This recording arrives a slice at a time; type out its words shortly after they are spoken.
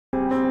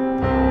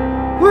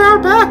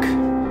we're back.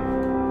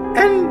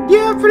 And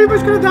yeah, I'm pretty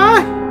much gonna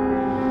die.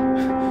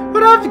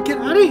 But I have to get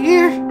out of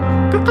here.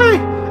 Quickly.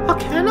 How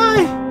can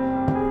I?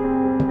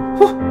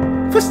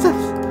 Whoa,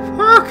 footsteps.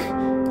 Fuck.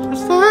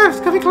 Footsteps.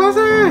 Coming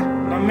closer.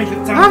 Don't make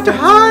it sound I have to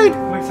hide.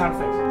 Make sound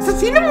effects.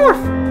 It's a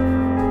xenomorph.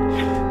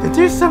 But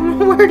there's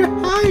somewhere to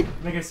hide.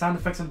 Make it sound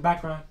effects in the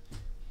background.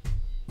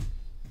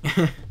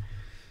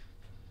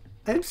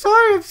 I'm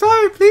sorry.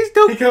 Please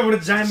don't. He come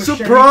with a giant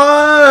machete.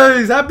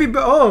 Surprise!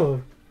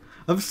 Oh,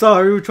 I'm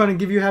sorry. We're trying to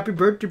give you a happy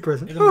birthday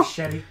present. It's a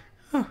machete.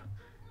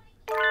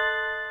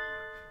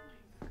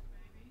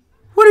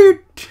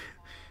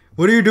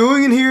 What are you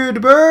doing in here, the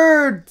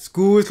bird?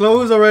 School is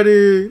closed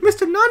already.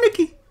 Mr.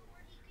 Nanaki.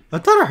 I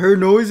thought I heard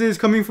noises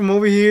coming from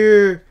over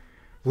here.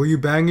 Were you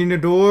banging the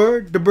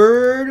door, the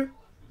bird?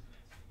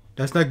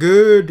 That's not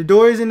good. The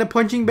door is in the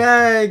punching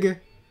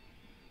bag.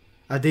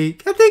 I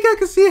think I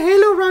can see a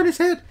halo around his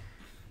head.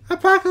 I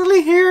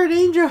practically hear an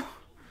angel.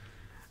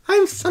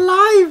 I'm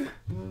alive.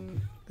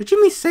 Did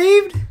you mean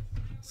saved?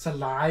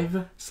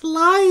 Salive?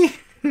 Sly.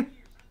 I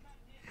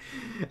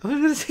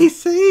was gonna say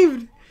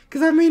saved,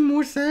 because that made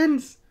more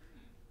sense.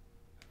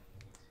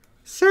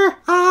 Sir,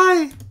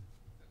 hi.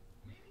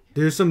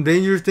 There's some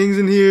dangerous things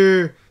in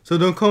here, so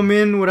don't come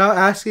in without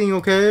asking,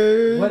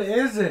 okay? What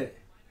is it?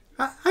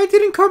 I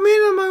didn't come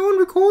in on my own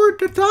record,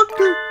 the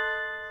doctor.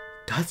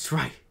 That's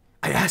right.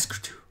 I asked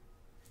her to.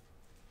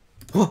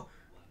 What?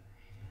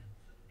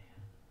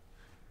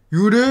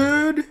 You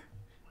did?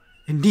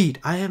 Indeed,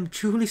 I am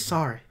truly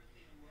sorry.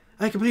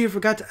 I completely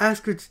forgot to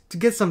ask her to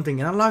get something,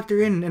 and I locked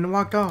her in and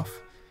walked off.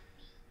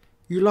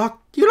 You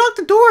locked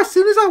the door as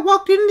soon as I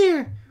walked in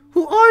there.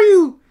 Who are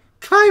you?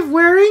 Clive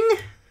Waring?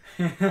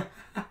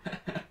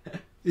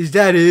 Is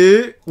that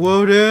it?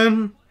 Well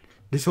then,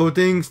 this whole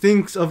thing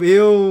stinks of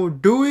ill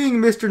doing,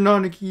 Mr.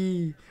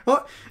 Nanaki.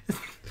 Oh,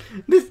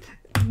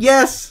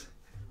 yes.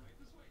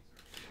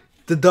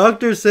 The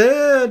doctor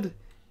said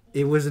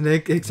it was an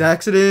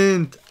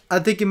accident. I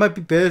think it might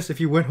be best if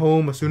you went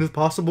home as soon as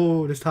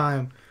possible this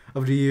time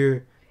of the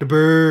year. The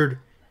bird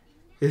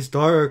is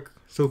dark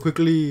so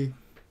quickly.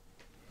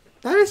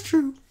 That is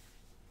true.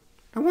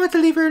 I wanted to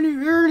leave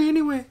early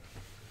anyway.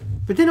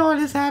 But then all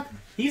this happened.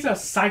 He's a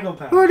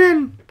psychopath. Well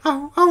then,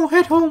 I'll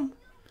head home.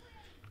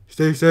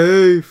 Stay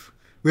safe.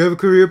 We have a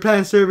career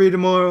plan survey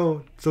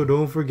tomorrow. So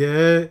don't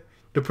forget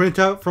the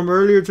printout from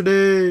earlier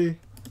today.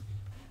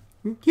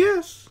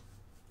 Yes.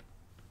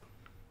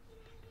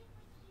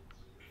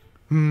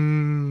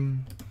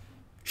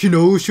 She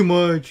knows too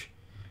much.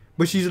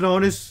 But she's an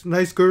honest,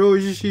 nice girl,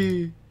 isn't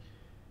she?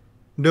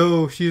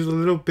 No, she's a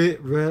little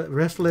bit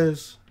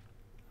restless.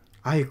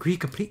 I agree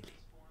completely.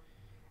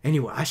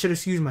 Anyway, I should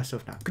excuse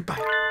myself now. Goodbye.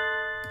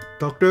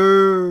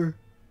 Doctor.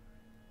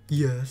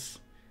 Yes.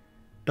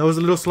 That was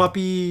a little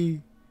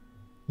sloppy.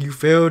 You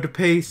failed to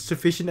pay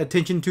sufficient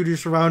attention to your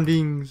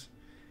surroundings.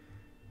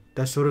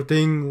 That sort of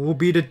thing will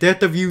be the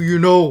death of you, you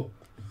know.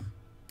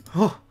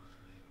 Oh,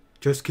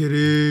 just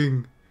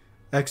kidding.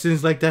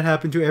 Accidents like that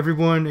happen to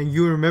everyone, and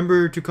you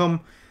remember to come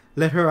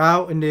let her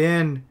out in the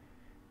end.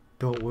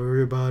 Don't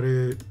worry about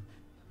it.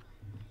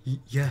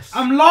 Yes.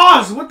 I'm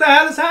lost. What the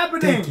hell is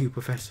happening? Thank you,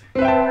 Professor.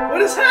 What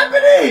is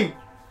happening?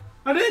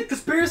 Are they in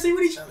conspiracy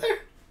with each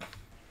other?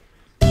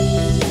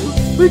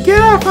 We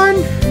get our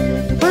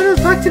finals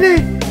back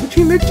today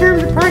between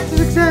midterms and practice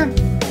exams.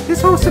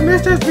 This whole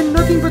semester has been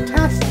nothing but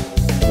tests.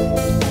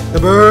 The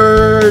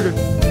bird.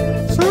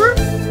 Sir?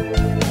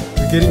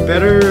 You're getting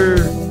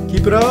better.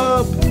 Keep it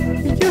up.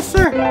 Yes,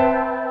 sir.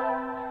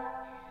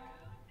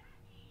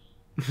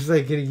 It's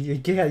like you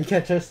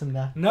can't trust him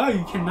now. No,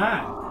 you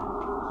cannot.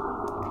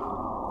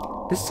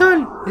 The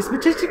sun, its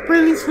majestic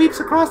brilliance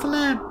sweeps across the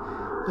land,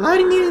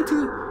 lighting it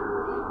into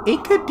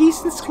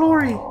incandescent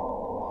glory.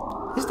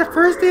 It's the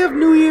first day of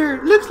New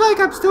Year. Looks like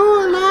I'm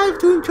still alive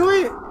to enjoy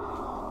it.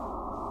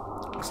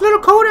 It's a little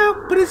cold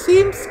out, but it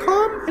seems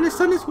calm and the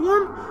sun is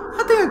warm.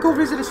 I think I'll go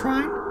visit a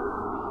shrine.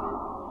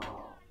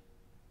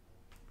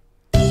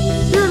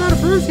 There are a lot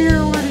of birds here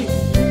already.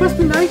 It must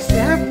be nice to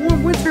have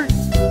warm winter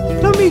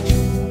plumage.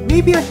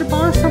 Maybe I should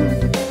borrow some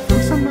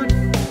from someone.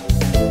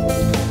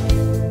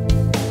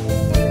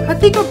 I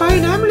think I'll buy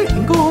an amulet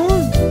and go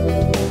home.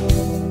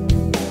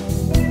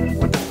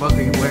 What the fuck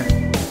are you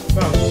wearing?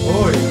 Oh,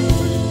 boy.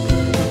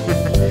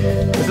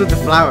 This is the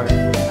flower. I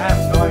have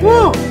no idea.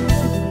 Whoa!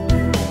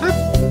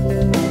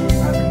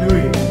 Happy New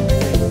Year.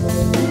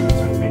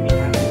 So it made me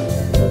happy.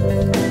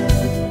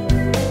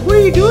 What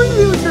are you doing,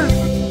 Luther?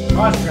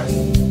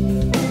 Cross-dressing.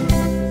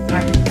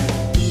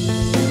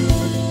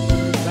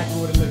 Exactly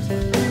what it looks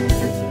like.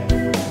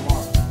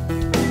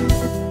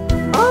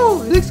 Tomorrow.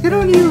 Oh, it looks good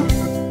on you.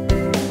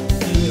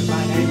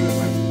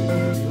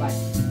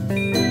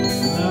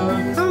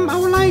 I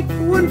would like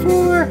one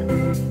for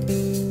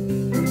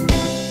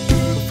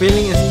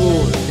fulfilling a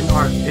school in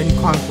art, in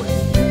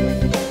conquest.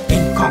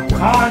 In conquest.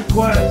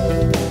 Conquest!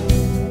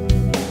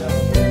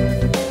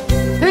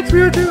 Thanks,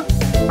 Ryota.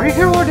 Are you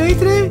here all day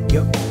today?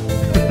 Yep.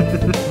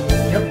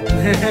 Yep.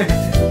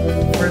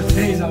 First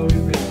day's always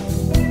been.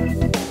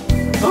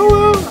 Oh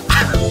well. I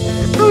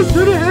was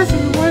gonna ask if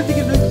we wanted to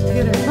get lunch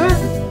together, but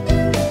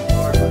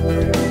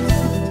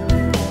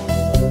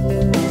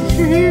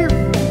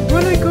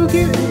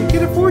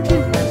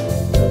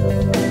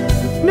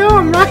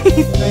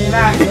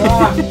Relax,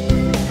 relax.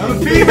 I'm a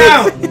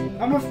female.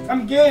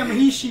 I'm gay. I'm a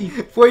he, she.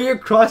 For your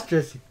cross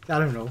dressing. I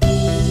don't know. Go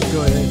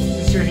ahead.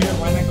 Since you're here,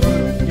 why not go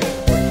get a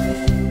porch?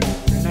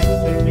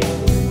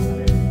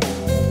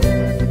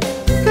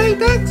 Okay,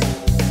 thanks.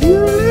 See you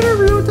later,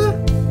 Ryota.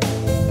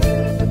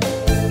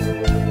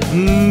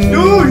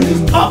 Dude, you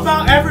just pop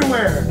out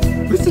everywhere.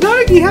 Mr.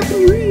 Donaghy, Happy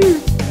New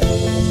Year.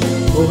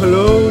 Oh,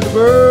 hello, the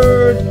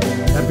bird.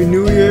 Happy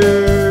New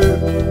Year.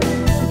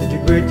 Did you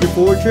create your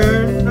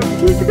fortune? I'm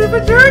going to get my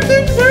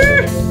fortune, sir.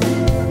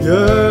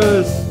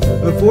 Yes.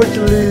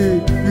 Unfortunately,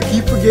 you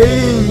keep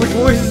forgetting which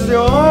voices they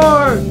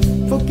are.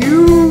 Fuck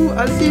you.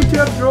 I seem to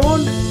have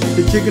drawn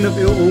the chicken of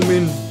ill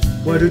omen.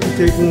 Why don't you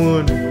take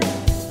one?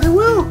 I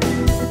will.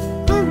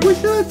 What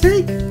should I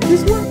take?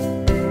 This one?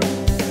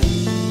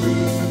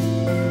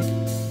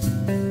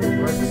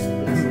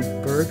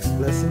 Burke's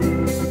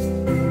blessing.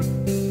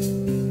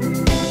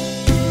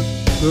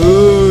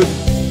 Good.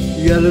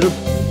 You got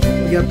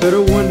a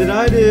better one than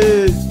I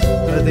did.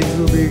 I think this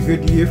will be a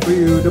good year for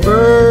you. The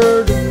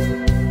bird.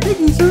 Thank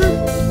you, sir.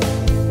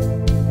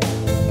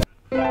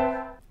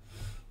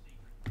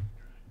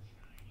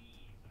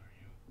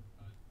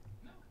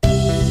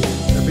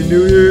 Happy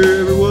New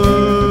Year,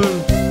 everyone.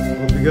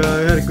 Hope you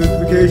guys had a good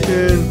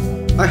vacation.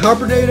 I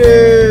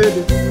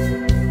hibernated.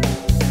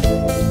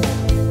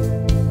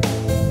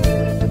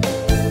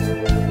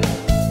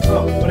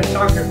 Oh, what a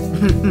shocker.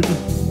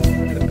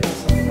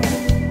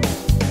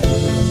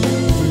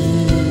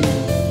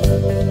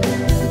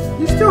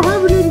 You're still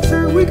hibernating,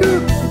 sir. Wake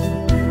up.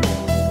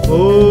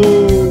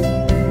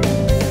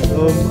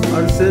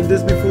 I've said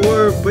this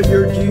before, but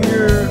your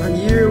junior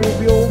year will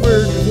be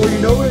over before you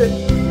know it.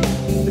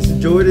 Just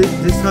enjoy it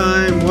this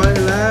time while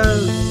it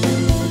lasts.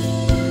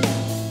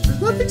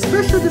 There's nothing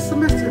special this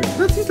semester.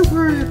 Nothing to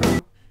worry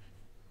about.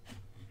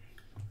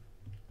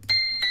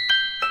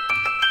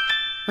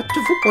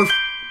 Hatoful Boyfriend,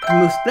 the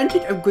most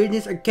splendid of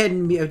greatness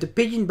academy of the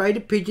pigeon, by the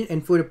pigeon,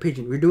 and for the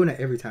pigeon. We're doing that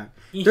every time.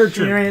 Third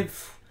term.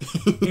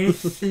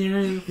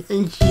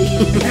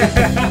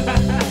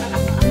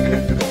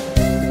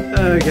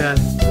 Oh god.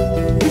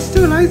 It's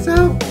still lights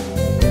out.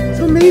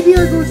 So maybe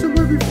I'll go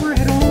somewhere before I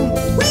head home.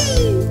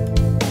 Whee!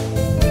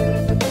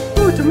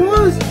 Oh,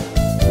 tomorrow's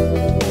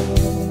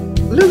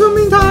Lego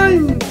mean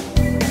time!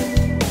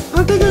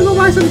 I think I'll go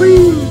buy some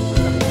beans.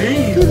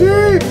 Beans?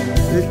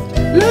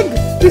 Leg,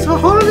 it's a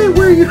holiday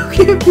where you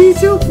get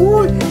beans your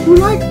food. You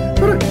like,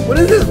 what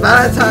is this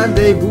Valentine's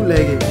Day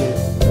bootlegging shit?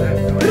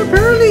 But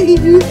apparently he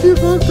used to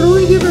while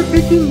throwing them at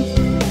pigeons.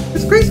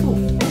 Disgraceful.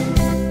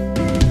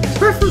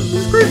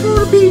 Disgraceful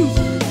to beans.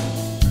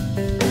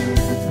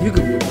 You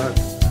could be a part.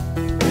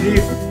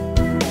 Leave.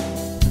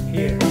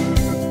 Here.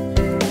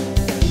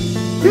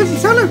 Yes, you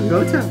sound like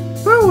Ryota.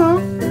 Oh well.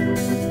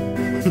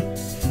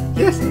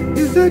 Yes,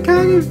 is that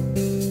kind of...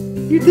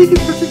 You think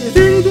it's perfect? Is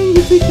there anything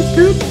you think is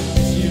good?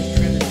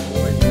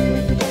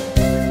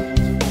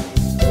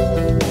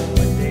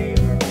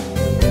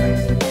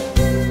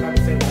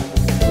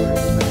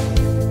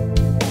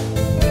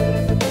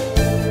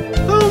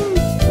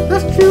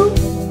 That's true.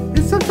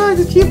 And sometimes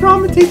the cheap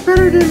ramen tastes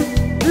better than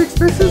the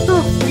expensive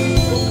stuff.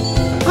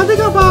 I think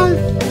I'll buy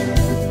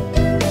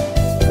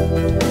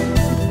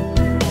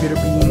bitter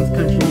beans,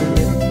 country millet,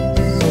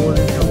 soy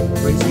and milk,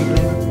 racing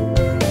blend,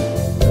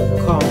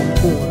 calm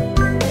corn.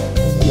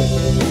 Yes.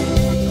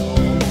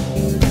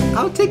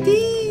 I'll take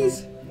these.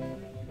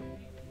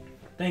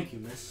 Thank you,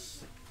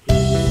 miss.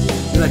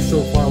 You're like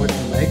so far away from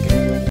the mic.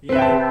 Yeah,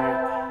 you're right.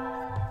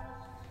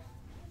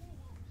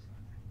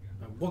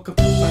 Welcome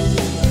to the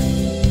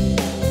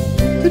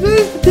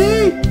Today's the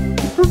day.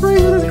 The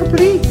preparation is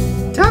complete.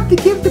 Time to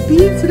give the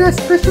beans to that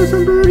special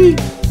somebody.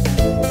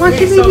 Why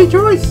should we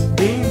rejoice?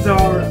 Beans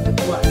are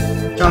what?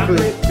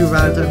 Chocolate to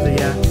Valentine's Day,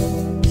 yeah.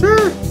 Sir,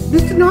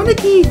 Mr.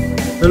 Donaghy.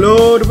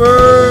 Hello, the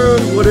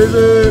bird. What is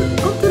it?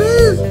 Oh, it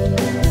is.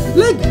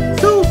 Leg,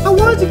 so I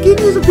wanted to give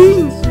you some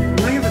beans. You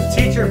want to give the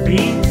teacher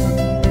beans?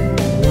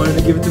 You wanted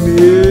to give it to me?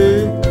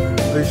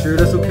 Are you sure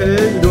that's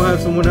okay? You don't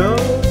have someone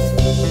else?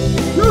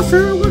 No,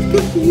 sir. I want to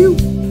give it to you.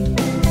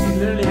 You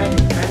literally had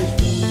to punish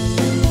me.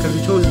 Because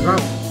you chose his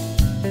route.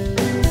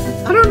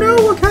 I don't know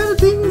what kind of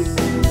things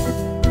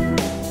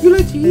you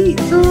like to eat,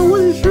 so I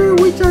wasn't sure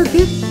which I'd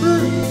get,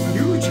 but...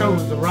 You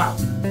chose the route.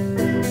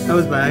 That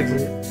was by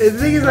accident. The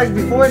thing is, like,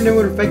 before it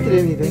never affected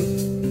anything.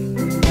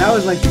 Now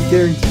it's like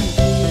guaranteed.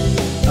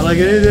 I like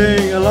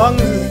anything, as long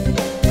as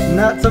it's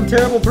not some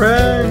terrible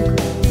prank.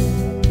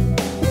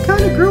 What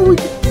kind of girl would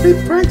play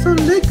pranks on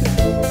Leg?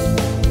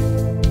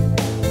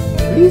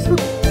 Please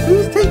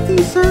take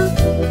these, sir.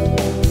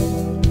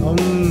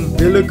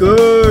 They look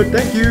good.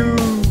 Thank you.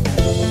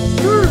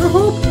 Sir, I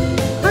hope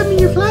I'm in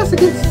your class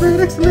again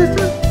next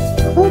semester. I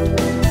hope.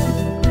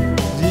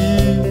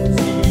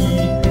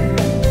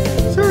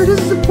 Sir, this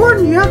is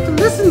important. You have to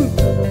listen.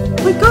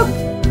 Wake up.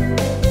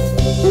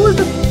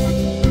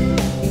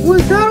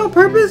 Was that on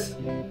purpose?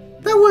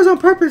 That was on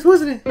purpose,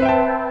 wasn't it?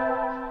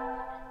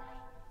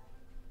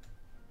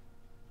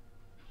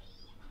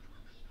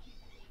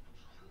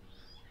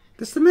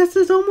 The semester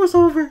is almost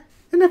over.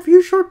 In a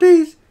few short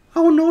days, I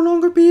will no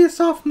longer be a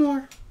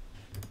sophomore.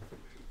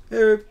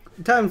 Eric,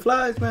 time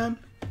flies, man.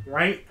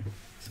 Right?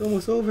 It's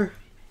almost over.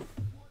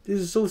 This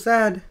is so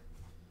sad.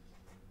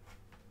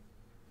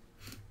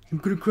 I'm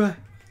gonna cry.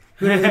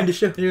 I'm gonna end the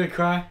show. You're gonna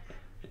cry?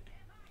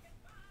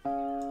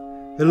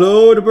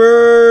 Hello, the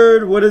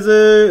bird. What is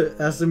it?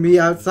 Asking me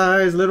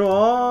outside is a little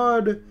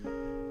odd.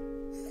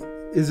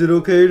 Is it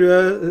okay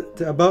to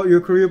about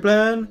your career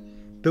plan?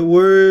 Don't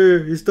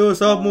worry, you're still a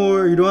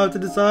sophomore. You don't have to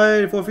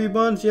decide for a few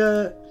months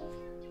yet.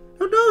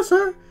 Oh no,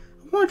 sir.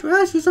 I want to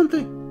ask you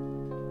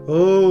something.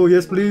 Oh,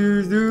 yes,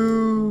 please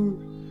do.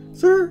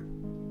 Sir?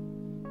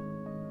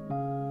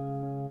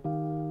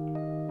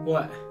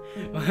 What?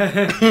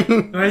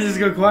 Why just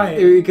go quiet?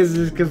 Because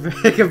it's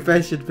a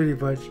confession, pretty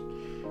much.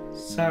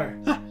 Sir.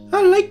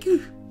 I like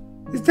you.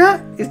 Is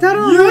that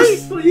alright?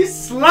 You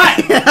slut!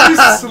 You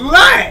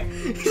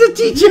slut! He's a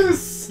teacher. You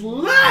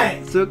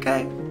slut! It's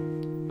okay.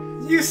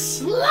 You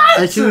slut!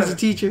 I choose the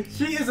teacher.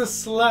 She is a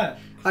slut.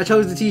 I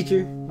chose the teacher.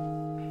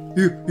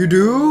 You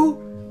do?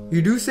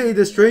 You do say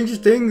the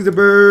strangest things, the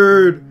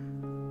bird.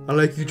 I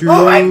like you too.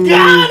 Oh my god,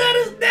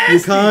 that is nasty!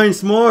 You're kind,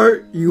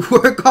 smart. You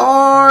work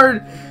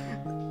hard.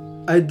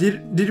 I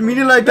didn't mean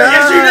it like that.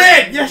 Yes, you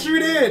did! Yes, you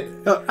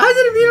did! I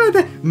didn't mean it like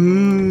that.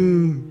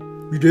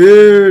 You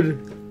did.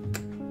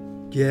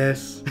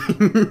 Yes.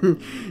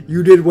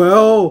 You did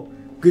well.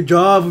 Good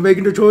job for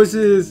making the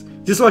choices.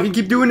 Just so I can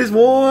keep doing this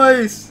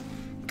voice.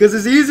 Because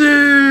it's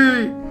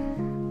easy.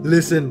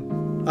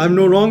 Listen, I'm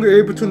no longer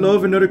able to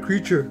love another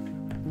creature.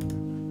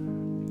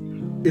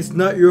 It's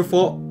not your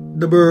fault,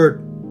 the bird.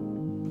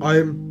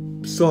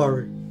 I'm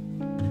sorry.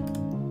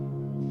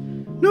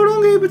 No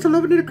longer able to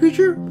love another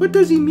creature? What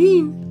does he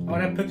mean? Oh,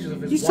 that pictures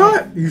of his You wife. saw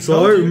it. You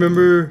saw it,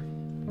 remember?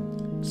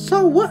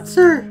 Saw what,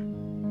 sir?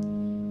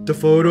 The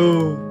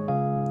photo.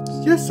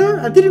 Yes, sir.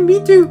 I didn't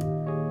mean to.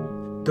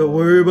 Don't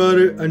worry about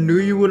it. I knew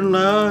you wouldn't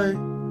lie.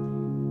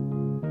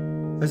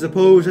 I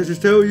suppose I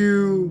should tell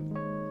you.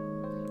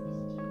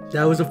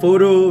 That was a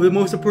photo of the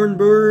most important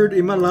bird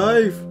in my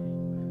life.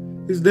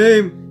 His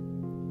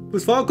name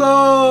was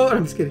Falco.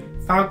 I'm just kidding.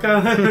 Falco.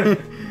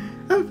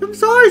 I'm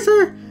sorry,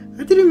 sir.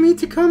 I didn't mean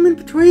to come in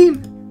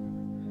between.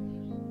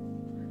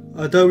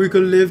 I thought we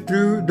could live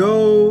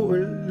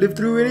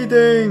through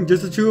anything,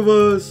 just the two of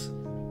us.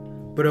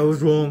 But I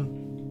was wrong.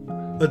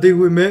 I think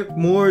we meant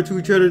more to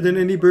each other than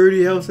any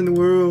birdie else in the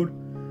world.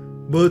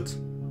 But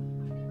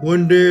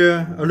one day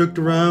I looked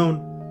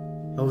around.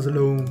 I was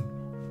alone.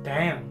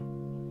 Damn.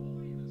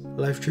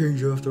 Life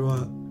changed after a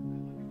while.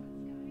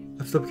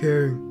 I've stopped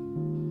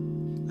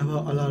caring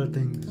about a lot of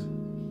things.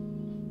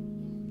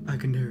 I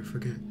can never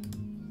forget.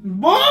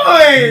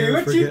 Boy,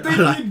 what you think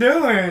you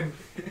doing?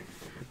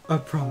 I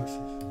promise.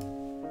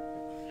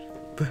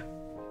 But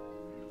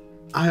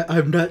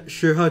I'm not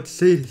sure how to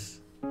say this.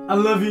 I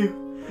love you.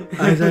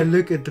 As I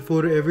look at the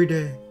photo every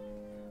day,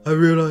 I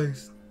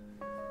realized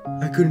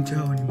I couldn't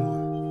tell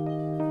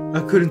anymore.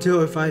 I couldn't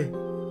tell if I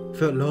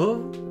felt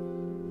love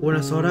when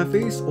I saw that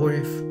face or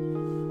if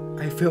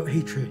I felt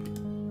hatred.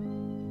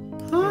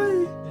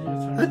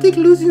 Hi. I think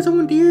losing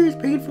someone dear is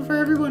painful for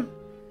everyone.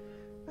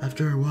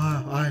 After a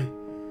while,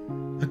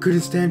 I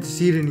couldn't stand to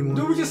see it anymore.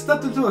 Dude, we just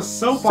stepped into a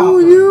soap opera. So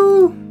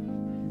you.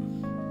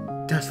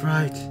 That's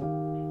right.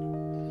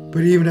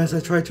 But even as I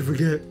tried to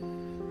forget,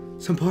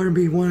 some part of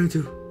me wanted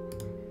to.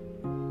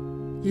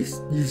 You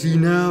see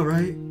now,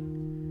 right?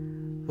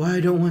 Why I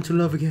don't want to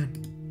love again.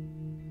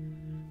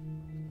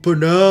 But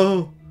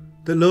now,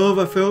 the love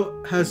I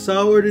felt has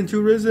soured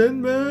into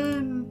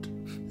resentment.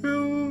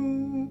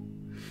 Oh.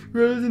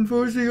 Rather than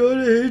forcing all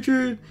the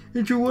hatred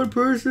into one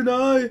person,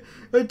 I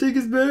think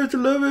it's better to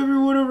love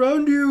everyone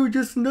around you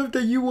just enough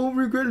that you won't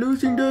regret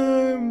losing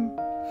them.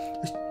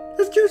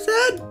 That's too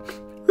sad.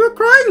 You're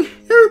crying.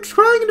 Eric's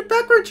crying in the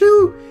background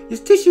too. His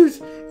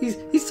tissues.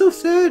 He's so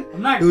sad.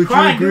 I'm not Don't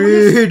crying, you dude. agree,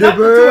 We just stepped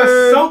the into a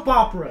bird? soap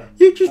opera.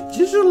 You're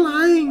just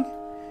lying.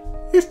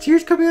 There's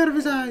tears coming out of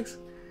his eyes.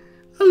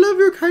 I love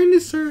your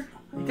kindness, sir.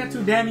 You got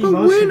too damn But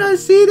emotional. when I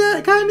see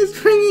that kindness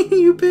bringing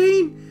you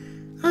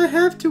pain, I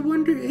have to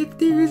wonder if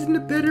there isn't a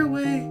better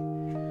way.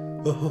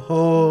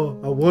 Oh,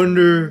 I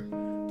wonder.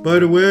 By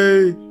the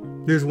way,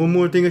 there's one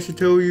more thing I should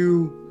tell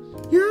you.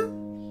 Yeah?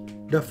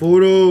 That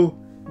photo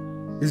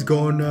is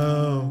gone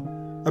now.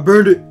 I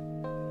burned it.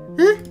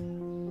 Eh?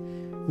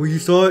 When you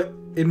saw it,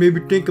 it made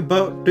me think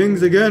about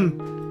things again.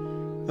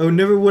 I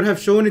never would have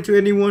shown it to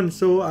anyone,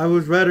 so I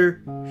was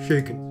rather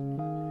shaken.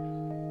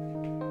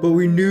 But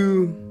we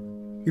knew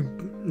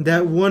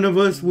that one of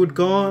us would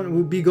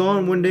be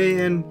gone one day,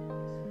 and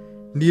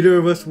neither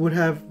of us would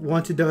have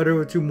wanted the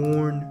other to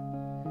mourn.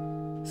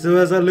 So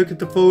as I looked at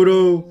the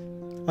photo,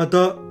 I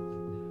thought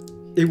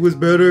it was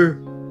better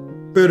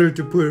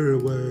to put it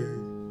away.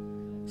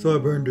 So I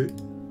burned it.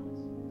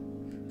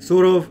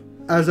 Sort of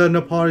as an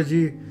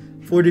apology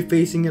for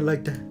defacing it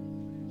like that.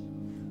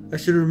 I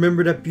should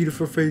remember that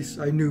beautiful face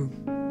I knew.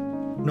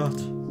 Not.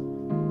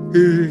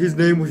 His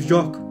name was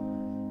Jacques.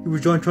 He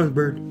was John Tron's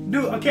bird.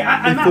 Dude, okay,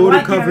 I'm not photo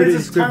liking covered it. in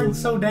This is turned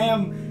scribbles. so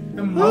damn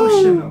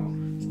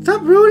emotional. Oh,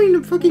 stop ruining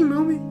the fucking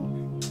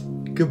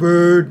moment. Good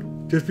bird.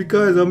 Just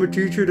because I'm a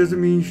teacher doesn't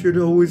mean you should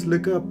always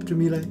look up to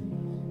me like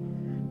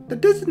That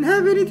doesn't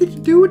have anything to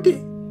do with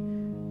it.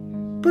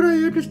 But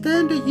I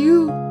understand that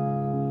you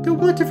don't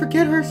want to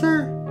forget her,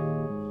 sir.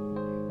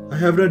 I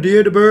have an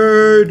idea, the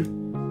bird.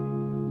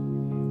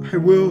 I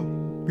will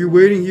be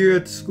waiting here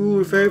at the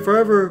school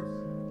forever.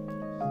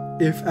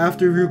 If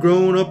after you've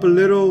grown up a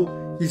little,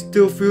 you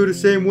still feel the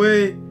same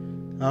way,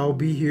 I'll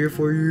be here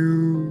for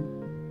you.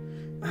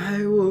 I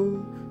will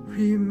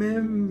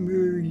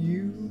remember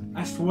you.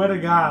 I swear to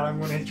God, I'm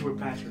gonna hit you with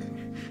Patrick.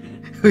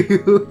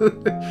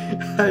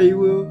 I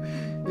will.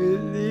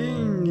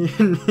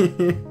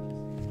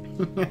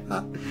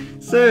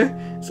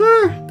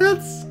 Sir,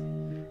 that's.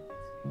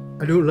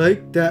 I don't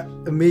like that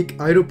I make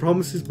idle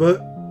promises, but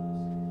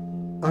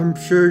I'm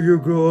sure you'll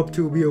grow up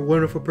to be a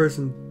wonderful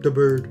person, the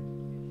bird.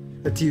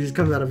 A tear just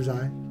comes out of his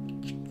eye.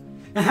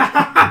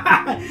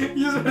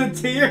 You just want a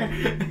tear?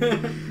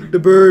 The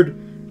bird.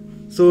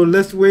 So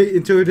let's wait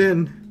until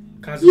then.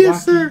 Kazuaki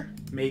Yes, sir.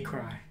 may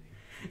cry.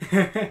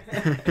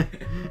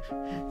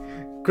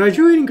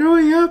 Graduating,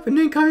 growing up, and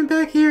then coming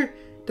back here.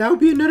 That would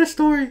be another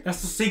story.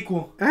 That's the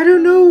sequel. I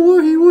don't know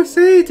what he will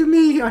say to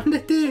me on the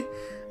day.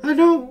 I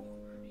don't.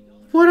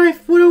 What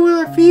will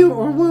I feel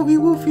or what he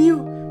will feel.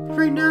 But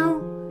right now,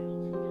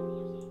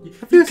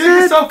 I feel You took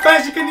sad. it so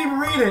fast you couldn't even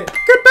read it.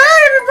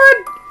 Goodbye, everyone.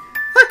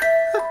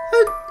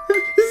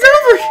 It's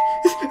over.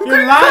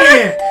 You're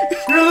lying.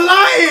 You're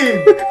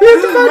lying.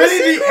 This is ready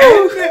to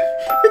end.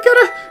 We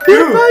gotta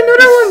find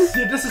another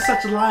one. This is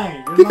such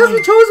lying. You're Because lying.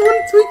 we chose one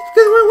week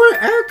because we want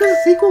to add the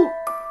sequel.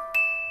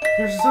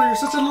 You're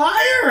such a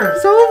liar.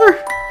 It's over.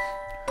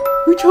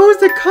 We chose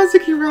the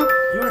Kazuki route.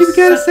 You're We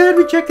got a such- sad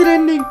rejected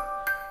ending.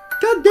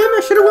 God damn,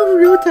 I should have went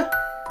with Ryota.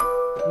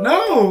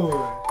 No.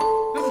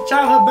 That's a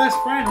childhood best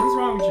friend. What's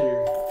wrong with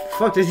you?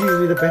 Fuck, that's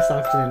usually the best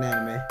option in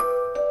anime.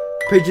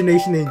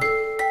 Pagination Inc.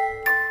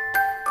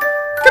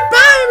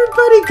 Goodbye,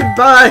 everybody.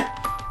 Goodbye.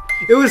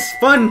 It was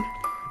fun.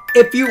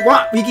 If you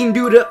want, we can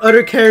do the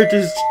other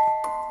characters.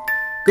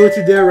 Go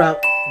to their route.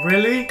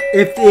 Really?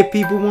 If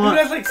people Dude, want.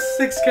 that's like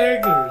 6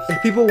 characters.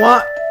 If people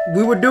want,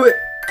 we would do it.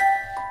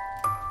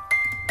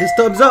 Just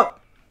thumbs up.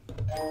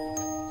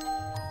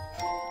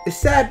 It's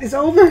sad. It's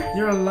over.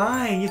 You're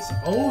lying. It's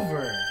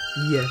over.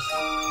 Yes.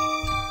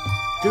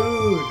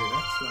 Dude,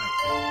 that's like,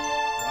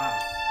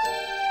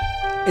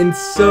 wow. And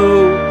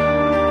so,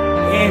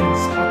 Ends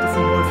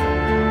Hatoful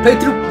Boyfriend.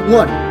 playthrough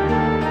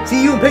 1.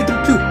 See you in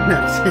playthrough 2. No,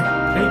 I'm just kidding.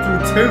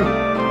 Playthrough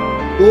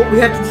 2. Well, we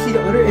have to see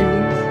the other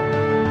endings.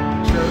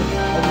 Sure.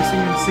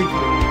 Overseeing the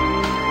sequel.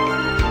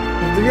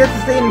 We have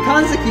to stay in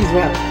Kanzaki's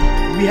route.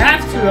 We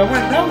have to. I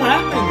want to know what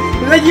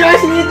happens. Like, you're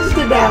actually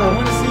interested I now.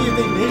 want to see if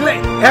they made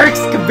it.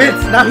 Eric's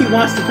convinced. Now he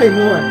wants to play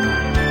more.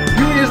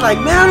 You were just like,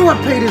 man, I don't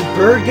want to play this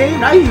bird game.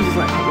 Now he's just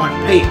like, I want to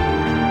play it.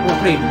 I want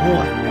to play it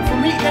more. And for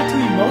me, it got too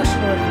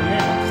emotional at the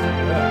end. I'm just like,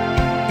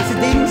 ugh. It's a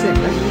dating sim.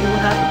 That's usually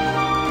what happens.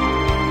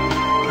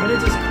 But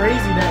it's just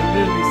crazy that he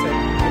literally said,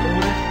 "Get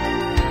older,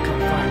 come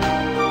find me."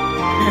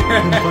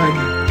 Come find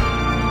me.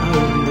 I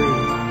will be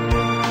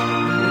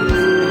waiting.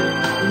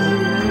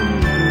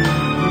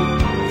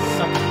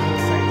 Suck it,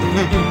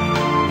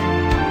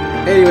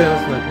 Anyway, that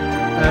was fun.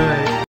 Alright.